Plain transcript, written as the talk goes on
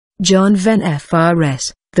John Venn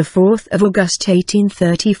FRS, the 4th of August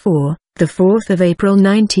 1834, the 4th of April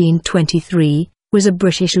 1923, was a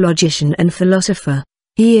British logician and philosopher.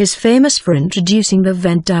 He is famous for introducing the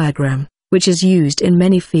Venn diagram, which is used in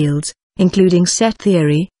many fields, including set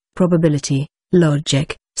theory, probability,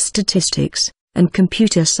 logic, statistics, and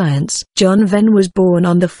computer science. John Venn was born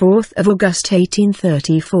on the 4th of August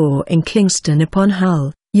 1834 in Kingston upon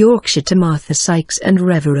Hull, Yorkshire, to Martha Sykes and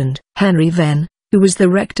Reverend Henry Venn, who was the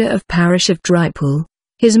rector of parish of Drypool.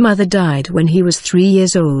 His mother died when he was 3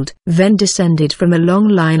 years old. Venn descended from a long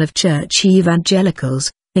line of church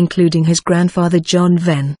evangelicals, including his grandfather John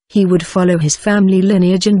Venn. He would follow his family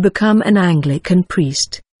lineage and become an Anglican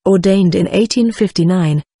priest, ordained in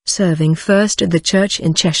 1859, serving first at the church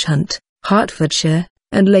in Cheshunt, Hertfordshire,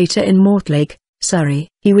 and later in Mortlake, Surrey.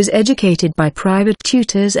 He was educated by private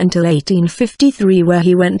tutors until 1853, where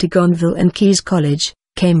he went to Gonville and Caius College,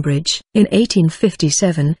 Cambridge. In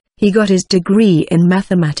 1857, he got his degree in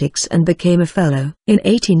mathematics and became a fellow. In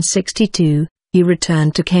 1862, he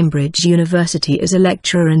returned to Cambridge University as a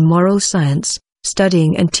lecturer in moral science,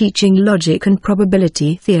 studying and teaching logic and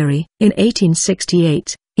probability theory. In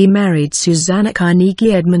 1868, he married Susanna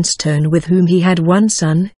Carnegie Edmonstone, with whom he had one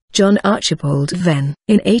son, John Archibald Venn.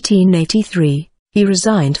 In 1883, he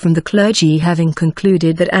resigned from the clergy, having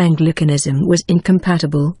concluded that Anglicanism was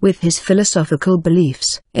incompatible with his philosophical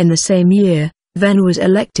beliefs. In the same year, Venn was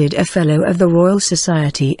elected a Fellow of the Royal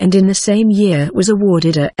Society, and in the same year was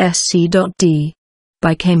awarded a Sc.D.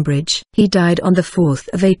 by Cambridge. He died on the 4th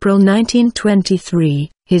of April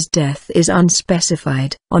 1923. His death is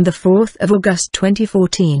unspecified. On the 4th of August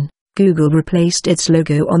 2014, Google replaced its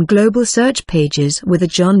logo on global search pages with a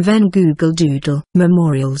John Venn Google Doodle.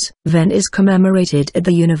 Memorials. Venn is commemorated at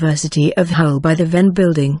the University of Hull by the Venn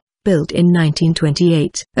Building, built in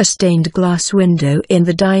 1928. A stained glass window in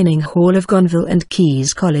the dining hall of Gonville and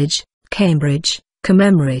Caius College, Cambridge,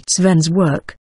 commemorates Venn's work.